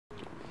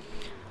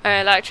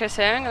Alright,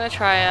 electricity. I'm gonna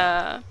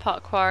try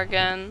parkour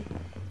again.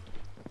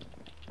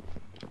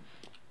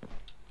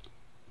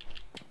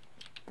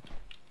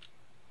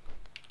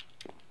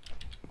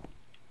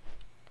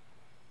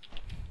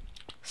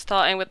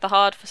 Starting with the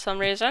hard for some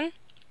reason.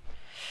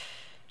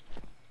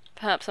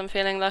 Perhaps I'm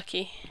feeling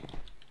lucky.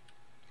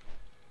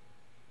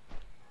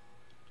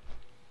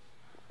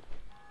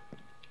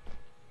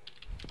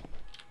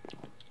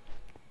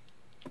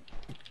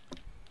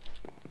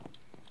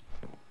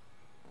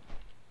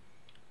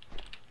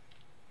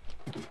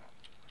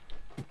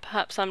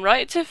 Perhaps I'm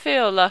right to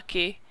feel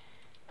lucky.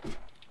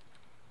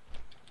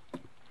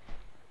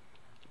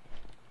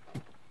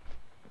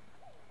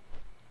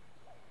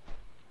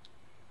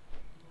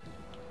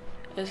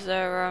 Is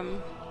there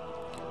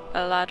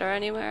a ladder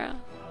anywhere?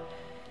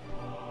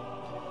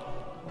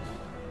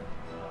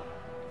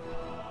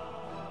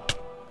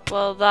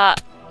 Well,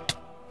 that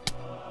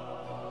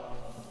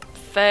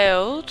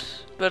failed,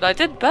 but I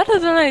did better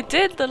than I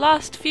did the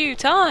last few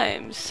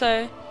times,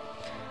 so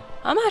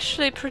I'm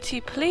actually pretty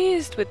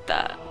pleased with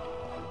that.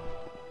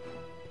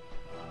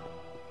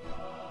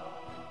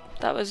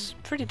 That was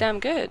pretty damn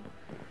good.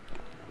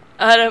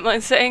 I don't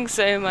mind saying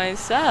so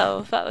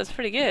myself. That was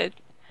pretty good.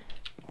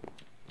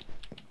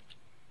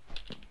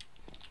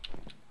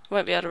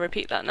 Won't be able to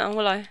repeat that now,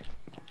 will I?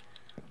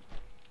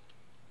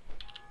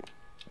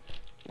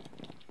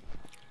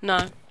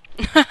 No.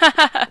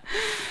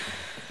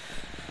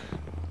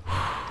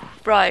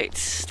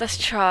 Right, let's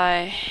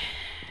try.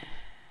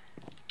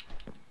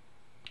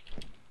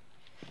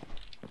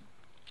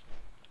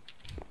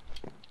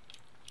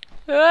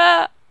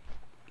 Ah!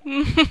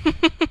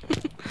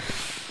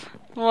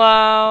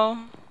 Wow.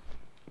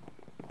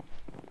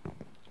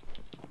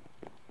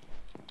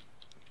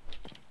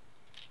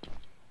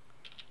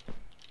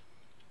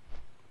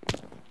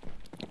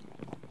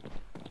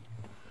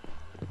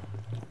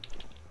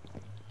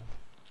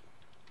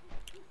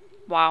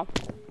 Wow.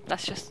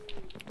 That's just...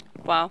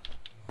 wow.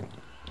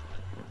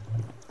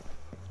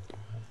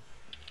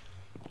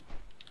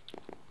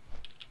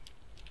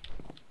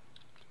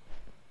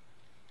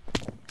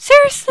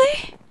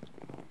 Seriously?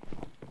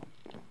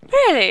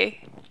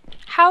 Really?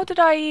 How did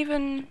I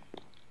even...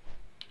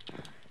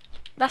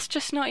 That's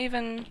just not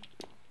even...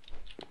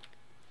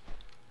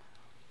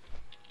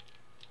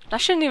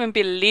 That shouldn't even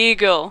be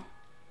legal.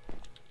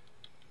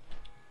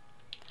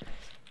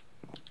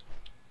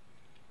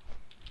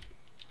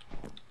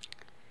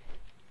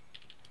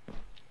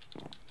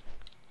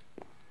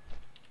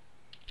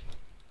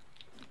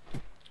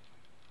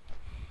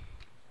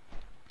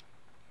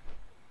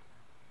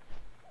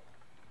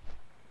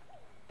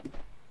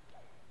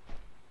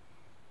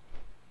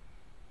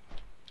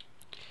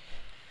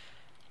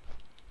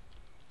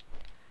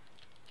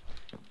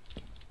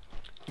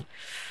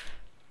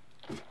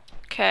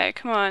 Okay,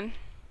 come on.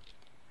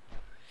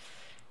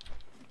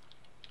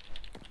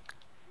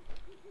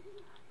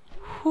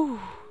 Whew.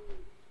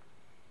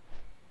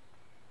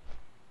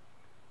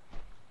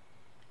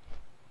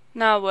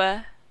 Now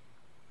where?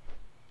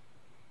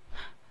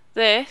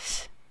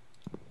 This?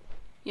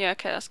 Yeah,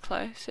 okay, that's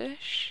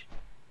close-ish.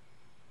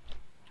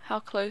 How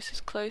close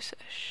is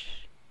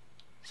close-ish?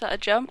 Is that a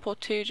jump or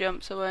 2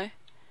 jumps away?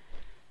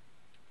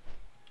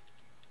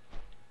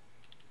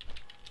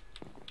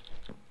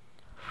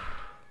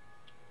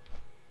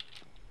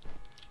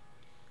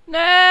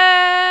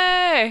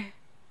 No!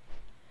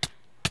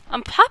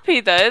 I'm happy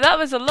though, that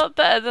was a lot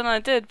better than I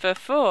did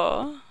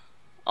before.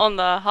 On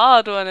the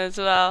hard one as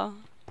well.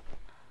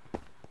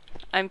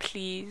 I'm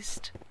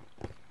pleased.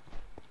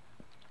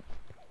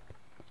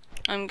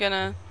 I'm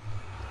gonna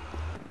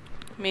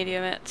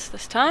medium it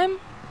this time.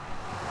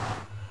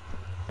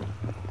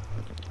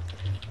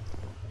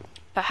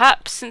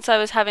 Perhaps since I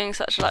was having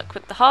such luck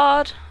with the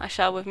hard, I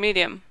shall with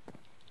medium.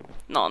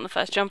 Not on the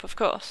first jump, of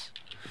course.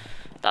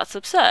 That's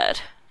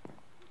absurd.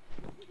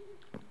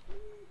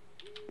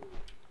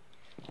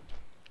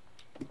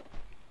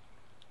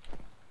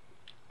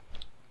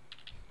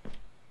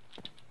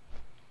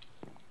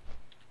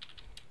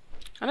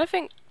 I don't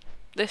think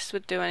this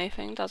would do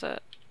anything, does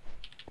it?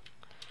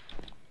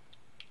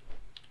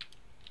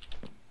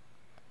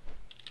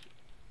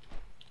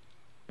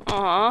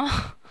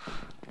 Aww.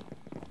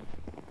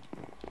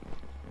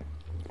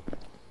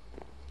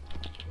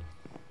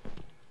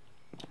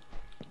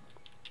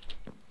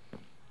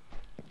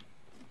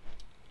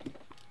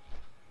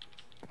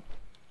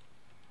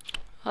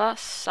 That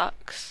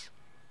sucks.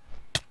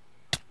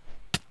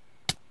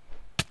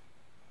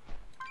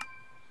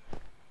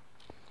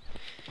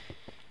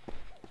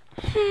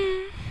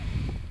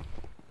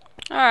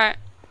 Alright.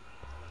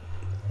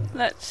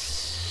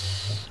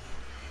 Let's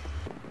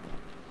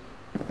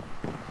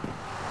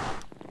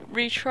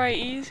retry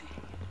easy.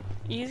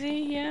 Easy,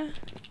 yeah?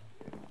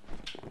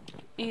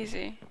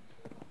 Easy.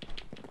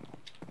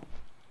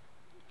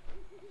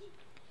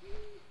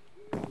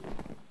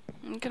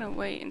 I'm gonna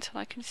wait until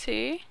I can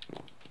see.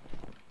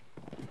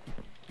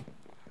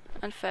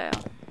 And fail.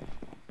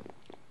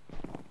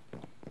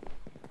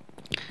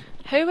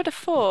 Who would have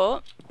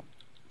thought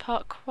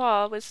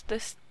parkour was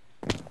this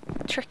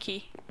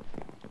tricky?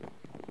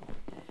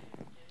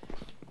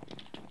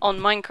 On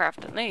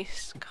Minecraft, at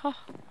least. God.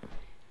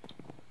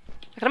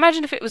 I can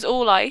imagine if it was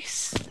all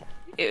ice,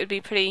 it would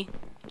be pretty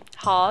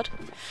hard,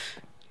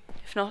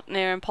 if not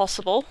near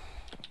impossible.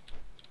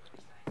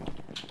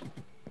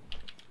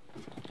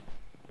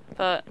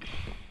 But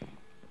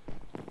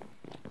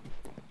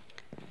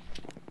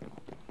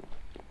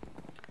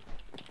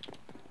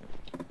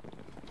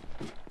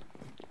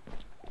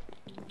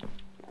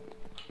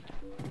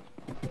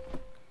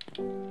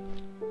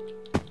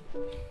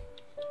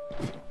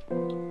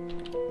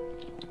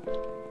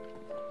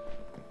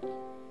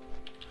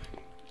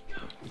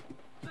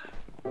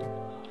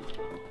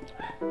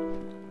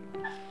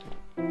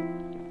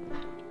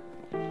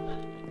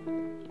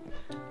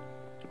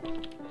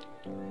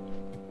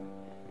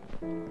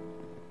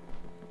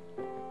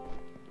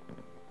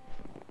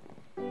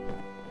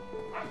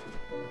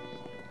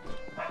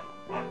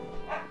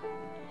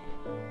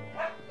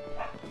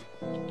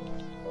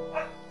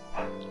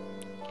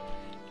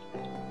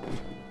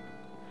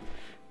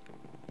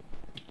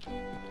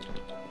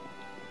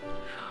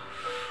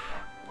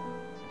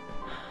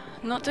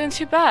not doing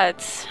too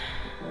bad.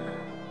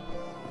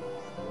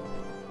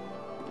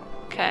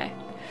 Okay.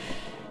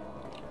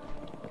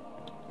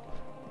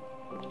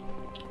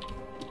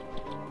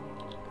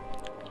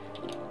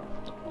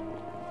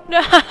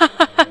 No!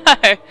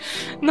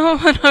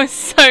 Not when I was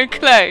so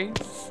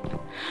close.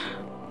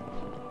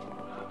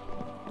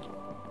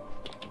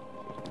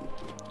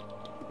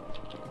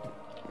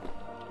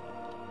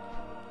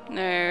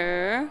 No.